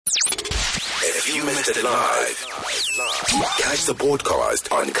If you missed it live, catch the podcast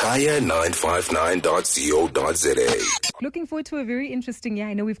on kaya959.co.za. Looking forward to a very interesting year.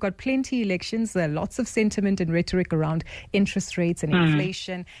 I know we've got plenty elections, lots of sentiment and rhetoric around interest rates and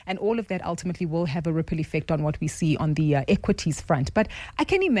inflation, and all of that ultimately will have a ripple effect on what we see on the equities front. But I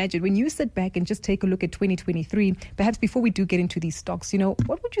can imagine when you sit back and just take a look at 2023, perhaps before we do get into these stocks,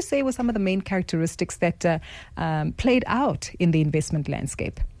 what would you say were some of the main characteristics that played out in the investment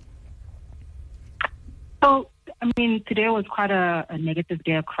landscape? So, today was quite a negative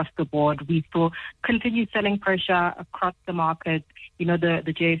day across the board. We saw continued selling pressure across the market. The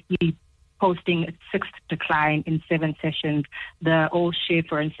JSE posting its sixth decline in 7 sessions. The all share,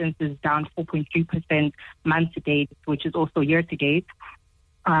 for instance, is down 4.3% month to date, which is also year to date.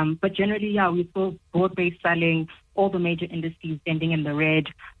 But generally, we saw broad-based selling, all the major indices ending in the red.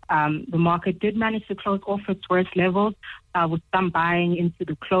 The market did manage to close off its worst levels with some buying into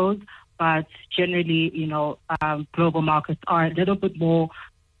the close. But generally, global markets are a little bit more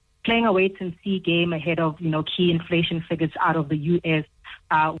playing a wait-and-see game ahead of, key inflation figures out of the U.S.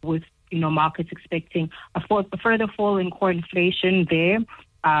 With, markets expecting a further fall in core inflation there,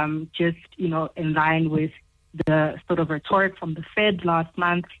 just, in line with the sort of rhetoric from the Fed last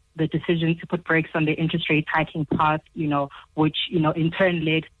month, the decision to put brakes on the interest rate hiking path, which, in turn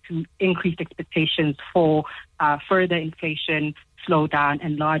led to increased expectations for further inflation slowdown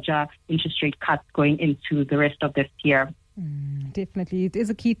and larger interest rate cuts going into the rest of this year. Definitely. It is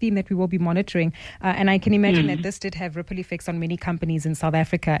a key theme that we will be monitoring. And I can imagine that this did have ripple effects on many companies in South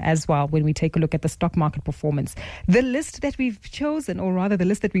Africa as well when we take a look at the stock market performance. The list that we've chosen, or rather the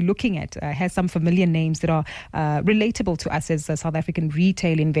list that we're looking at, has some familiar names that are relatable to us as South African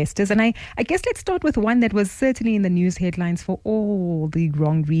retail investors. And I guess let's start with one that was certainly in the news headlines for all the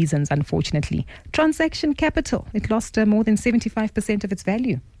wrong reasons, unfortunately. Transaction Capital. It lost more than 75% of its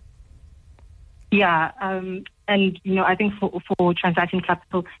value. Yeah, and, I think for Transaction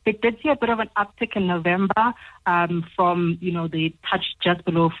Capital, they did see a bit of an uptick in November from, they touched just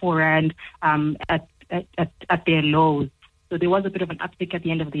below 4 Rand at their lows. So there was a bit of an uptick at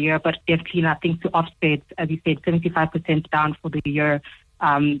the end of the year, but definitely nothing to offset, as you said, 75% down for the year.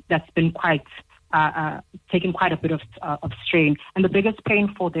 That's been taken quite a bit of strain. And the biggest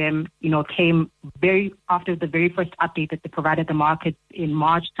pain for them, came after the very first update that they provided the market in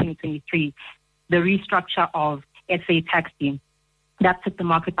March 2023. The restructure of SA Taxi, that took the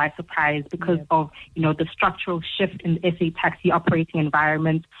market by surprise because of, the structural shift in the SA Taxi operating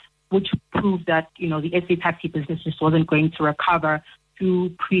environment, which proved that, the SA Taxi business just wasn't going to recover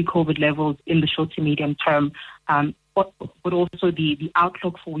to pre-COVID levels in the short to medium term. But also the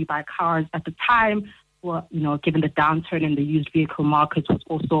outlook for We Buy Cars at the time, given the downturn in the used vehicle market, was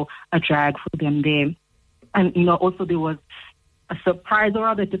also a drag for them there. And, also there was a surprise or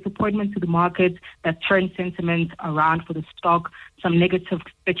rather disappointment to the market that turned sentiment around for the stock, some negative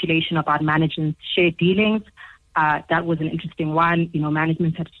speculation about management's share dealings. That was an interesting one.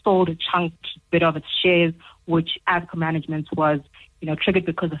 Management had sold a chunk bit of its shares, which as per management was, triggered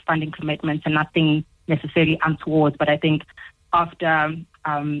because of funding commitments and nothing necessarily untoward. But I think after,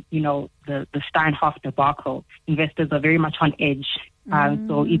 the Steinhoff debacle, investors are very much on edge.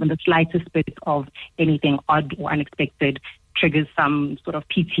 So even the slightest bit of anything odd or unexpected triggers some sort of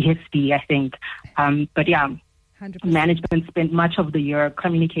PTSD, I think. But yeah, 100%. Management spent much of the year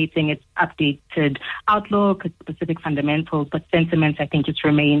communicating its updated outlook, its specific fundamentals, but sentiment, I think, just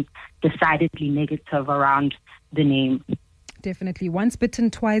remains decidedly negative around the name. Definitely. Once bitten,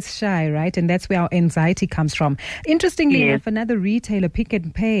 twice shy, right? And that's where our anxiety comes from. Interestingly enough, another retailer, Pick n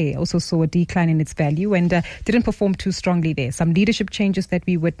Pay, also saw a decline in its value and didn't perform too strongly there. Some leadership changes that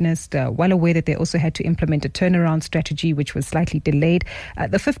we witnessed, well aware that they also had to implement a turnaround strategy, which was slightly delayed.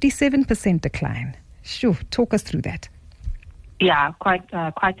 The 57% decline. Sure, talk us through that. Yeah, quite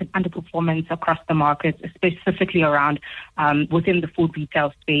an underperformance across the market, specifically around within the food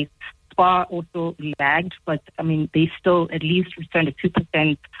retail space. SPAR also lagged, but they still at least returned a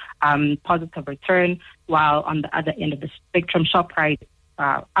 2% positive return, while on the other end of the spectrum, ShopRite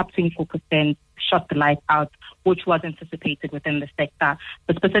up 24%, shot the light out, which was anticipated within the sector.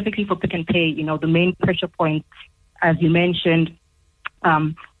 But specifically for Pick n Pay, the main pressure points, as you mentioned,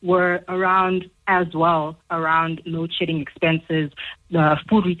 were around load shedding expenses. The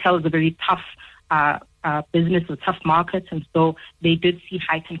food retail is a very tough business with tough markets, and so they did see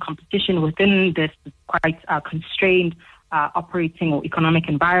heightened competition within this quite constrained operating or economic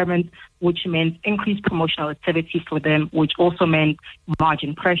environment, which meant increased promotional activity for them, which also meant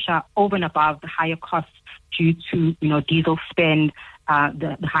margin pressure over and above the higher costs due to diesel spend,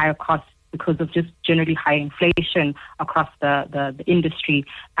 the higher costs because of just generally high inflation across the industry,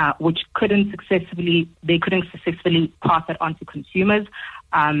 which they couldn't successfully pass it on to consumers.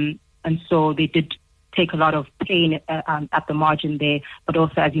 And so they did take a lot of pain at the margin there, but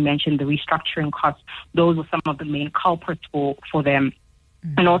also, as you mentioned, the restructuring costs, those were some of the main culprits for them.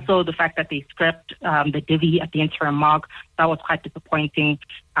 Mm-hmm. And also the fact that they scrapped the divvy at the interim mark, that was quite disappointing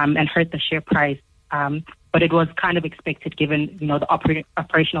and hurt the share price. But it was kind of expected given, the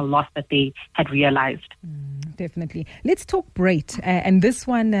operational loss that they had realized. Definitely. Let's talk Brait. And this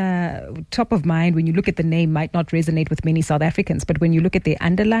one, top of mind, when you look at the name, might not resonate with many South Africans. But when you look at their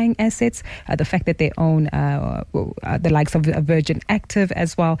underlying assets, the fact that they own the likes of Virgin Active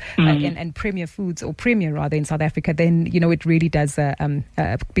as well, and Premier Foods, or Premier rather, in South Africa, then, it really does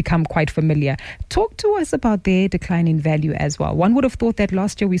become quite familiar. Talk to us about their decline in value as well. One would have thought that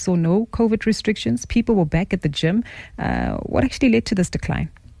last year we saw no COVID restrictions. People were back at the gym. What actually led to this decline?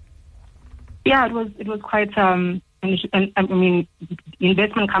 Yeah, it was quite. And I mean,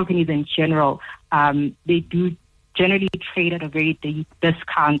 investment companies in general, they do generally trade at a very deep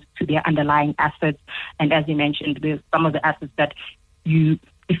discount to their underlying assets. And as you mentioned, there's some of the assets that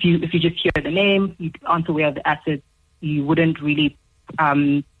if you just hear the name, you aren't aware of the assets, you wouldn't really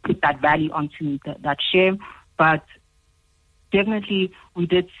put that value onto that share. But definitely, we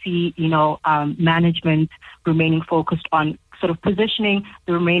did see, management remaining focused on sort of positioning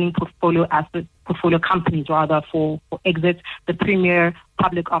the remaining portfolio companies rather for exit. The Premier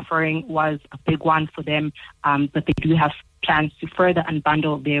public offering was a big one for them, but they do have plans to further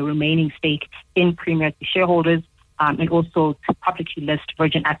unbundle their remaining stake in Premier to shareholders, and also to publicly list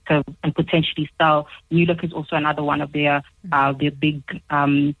Virgin Active and potentially sell. New Look is also another one of their big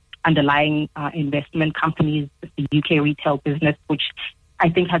underlying investment companies, the UK retail business, which I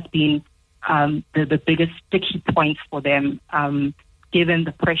think has been the biggest sticky point for them, given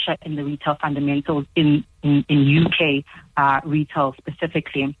the pressure in the retail fundamentals in UK retail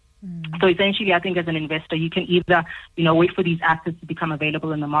specifically. So essentially, I think as an investor, you can either, wait for these assets to become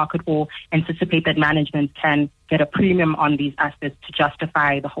available in the market, or anticipate that management can get a premium on these assets to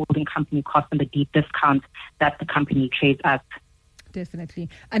justify the holding company cost and the deep discount that the company trades at. Definitely.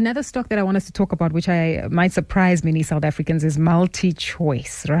 Another stock that I want us to talk about, which I might surprise many South Africans, is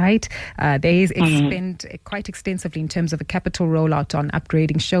MultiChoice, right? They spend quite extensively in terms of a capital rollout on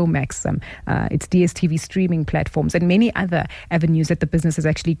upgrading Showmax, its DSTV streaming platforms, and many other avenues that the business has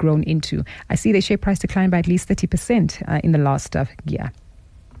actually grown into. I see their share price decline by at least 30% in the last year.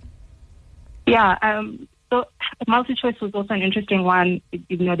 Yeah, so MultiChoice was also an interesting one.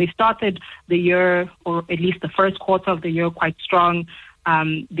 They started the year, or at least the first quarter of the year, quite strong.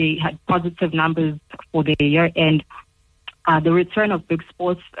 They had positive numbers for their year end. The return of big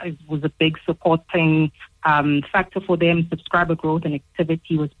sports was a big supporting factor for them. Subscriber growth and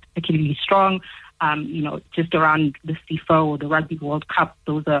activity was particularly strong. Just around the FIFA or the Rugby World Cup,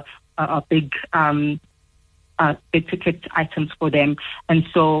 those are big ticket items for them. And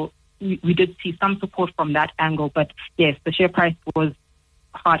so we did see some support from that angle, but yes, the share price was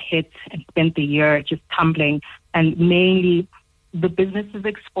hard hit and spent the year just tumbling. And mainly, the business is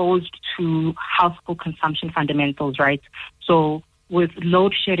exposed to household consumption fundamentals, right? So with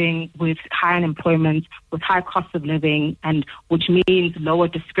load shedding, with high unemployment, with high cost of living, and which means lower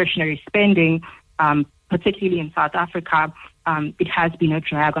discretionary spending, particularly in South Africa, it has been a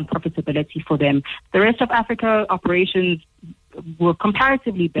drag on profitability for them. The rest of Africa operations were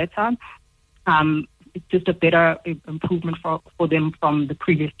comparatively better. It's just a better improvement for them from the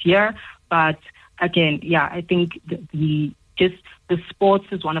previous year. But again, I think the sports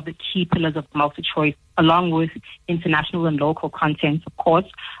is one of the key pillars of MultiChoice, along with international and local content, of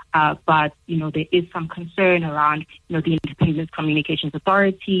course. But there is some concern around the Independent Communications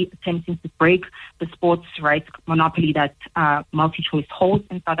Authority attempting to break the sports rights monopoly that MultiChoice holds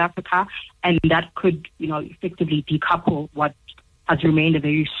in South Africa, and that could effectively decouple what has remained a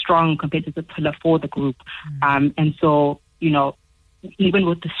very strong competitive pillar for the group. And so even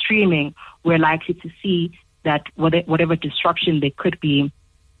with the streaming, we're likely to see that whatever disruption there could be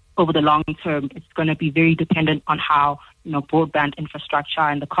over the long term, it's going to be very dependent on how broadband infrastructure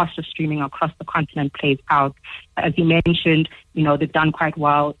and the cost of streaming across the continent plays out. As you mentioned, they've done quite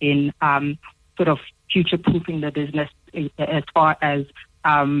well in sort of future-proofing the business as far as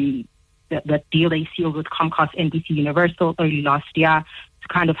the deal they sealed with Comcast NBC Universal early last year to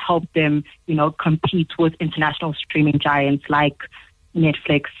kind of help them, compete with international streaming giants like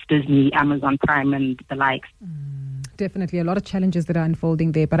Netflix, Disney, Amazon Prime, and the likes. Definitely a lot of challenges that are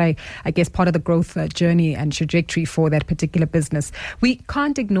unfolding there, but I guess part of the growth journey and trajectory for that particular business. We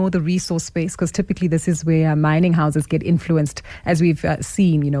can't ignore the resource space, because typically this is where mining houses get influenced, as we've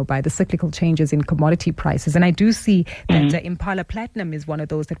seen, by the cyclical changes in commodity prices. And I do see that Impala Platinum is one of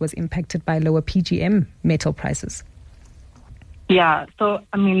those that was impacted by lower PGM metal prices. Yeah, so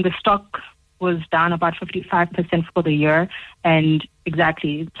the stock was down about 55% for the year, and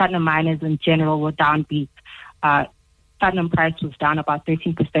exactly, platinum miners in general were downbeat. Platinum price was down about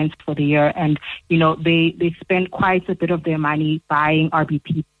 13% for the year, and they spent quite a bit of their money buying RB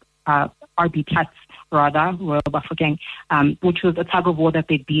Plus, Royal Bafokeng, which was a tug of war that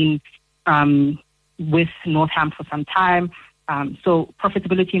they'd been with Northam for some time. So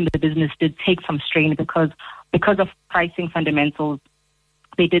profitability in the business did take some strain because of pricing fundamentals.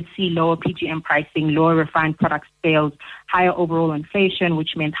 They did see lower PGM pricing, lower refined product sales, higher overall inflation,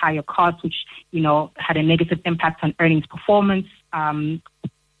 which meant higher costs, which, had a negative impact on earnings performance in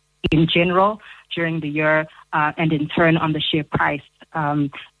general during the year, and in turn on the share price. And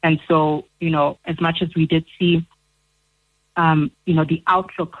so, as much as we did see, the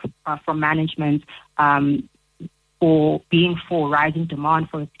outlook from management for rising demand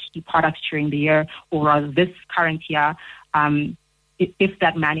for key products during the year, or rather this current year, if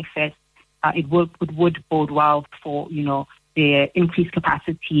that manifests, it would bode well for, their increased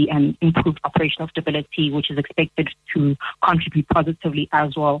capacity and improved operational stability, which is expected to contribute positively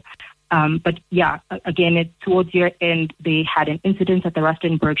as well. But yeah, again, towards year end, they had an incident at the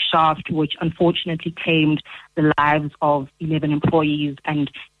Rustenburg shaft, which unfortunately claimed the lives of 11 employees and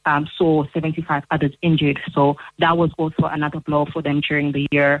saw 75 others injured. So that was also another blow for them during the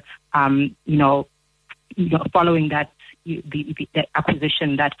year. Following that, the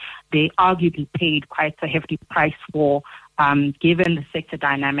acquisition that they arguably paid quite a hefty price for, given the sector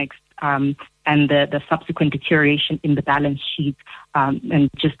dynamics and the subsequent deterioration in the balance sheet,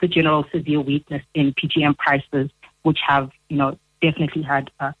 and just the general severe weakness in PGM prices, which have definitely had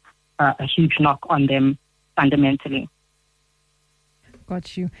a huge knock on them fundamentally.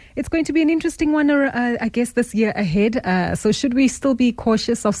 Got you. It's going to be an interesting one, I guess, this year ahead. So should we still be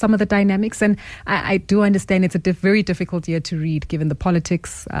cautious of some of the dynamics? And I do understand it's a very difficult year to read, given the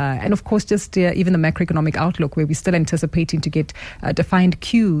politics and, of course, just even the macroeconomic outlook, where we're still anticipating to get defined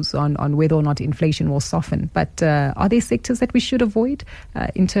cues on whether or not inflation will soften. But are there sectors that we should avoid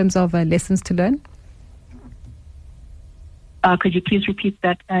in terms of lessons to learn? Could you please repeat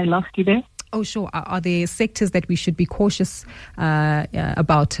that? I lost you there. Oh, sure. Are there sectors that we should be cautious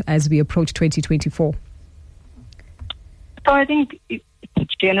about as we approach 2024? So I think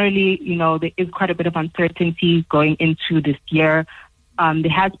generally, there is quite a bit of uncertainty going into this year. There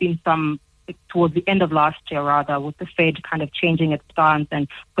has been some, towards the end of last year, rather, with the Fed kind of changing its stance and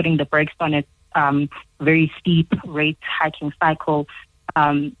putting the brakes on its very steep rate hiking cycle.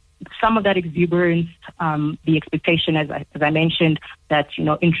 Some of that exuberance, the expectation, as I mentioned, that,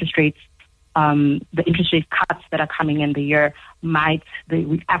 interest rates, the interest rate cuts that are coming in the year the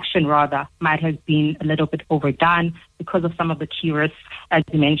reaction might have been a little bit overdone because of some of the key risks, as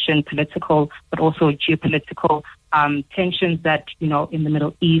you mentioned, political, but also geopolitical tensions that, in the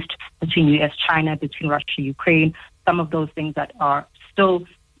Middle East, between US, China, between Russia, Ukraine, some of those things that are still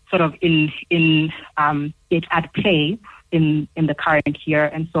sort of at play in the current year.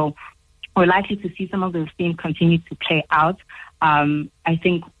 And so we're likely to see some of those themes continue to play out. I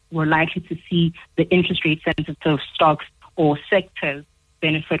think we're likely to see the interest rate sensitive stocks or sectors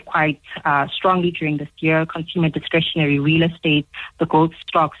benefit quite strongly during this year. Consumer discretionary real estate, the growth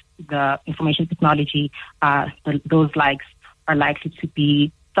stocks, the information technology, those likes are likely to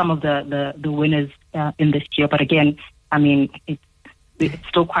be some of the winners in this year. But again, it's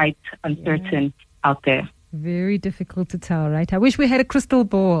still quite uncertain out there. Very difficult to tell, right? I wish we had a crystal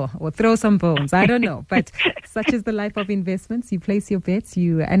ball or throw some bones. I don't know. But such is the life of investments. You place your bets,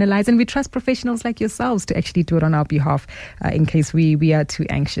 you analyze, and we trust professionals like yourselves to actually do it on our behalf in case we are too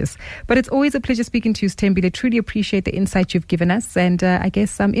anxious. But it's always a pleasure speaking to you, Stembile. Truly appreciate the insight you've given us, and I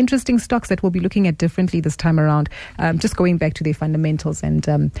guess some interesting stocks that we'll be looking at differently this time around, just going back to their fundamentals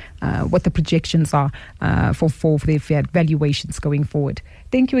and what the projections are for their valuations going forward.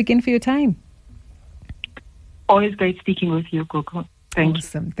 Thank you again for your time. Always great speaking with you, Gogo.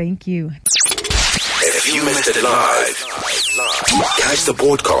 Awesome. Thank you. If you missed it live, catch the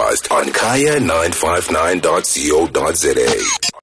podcast on kaya959.co.za.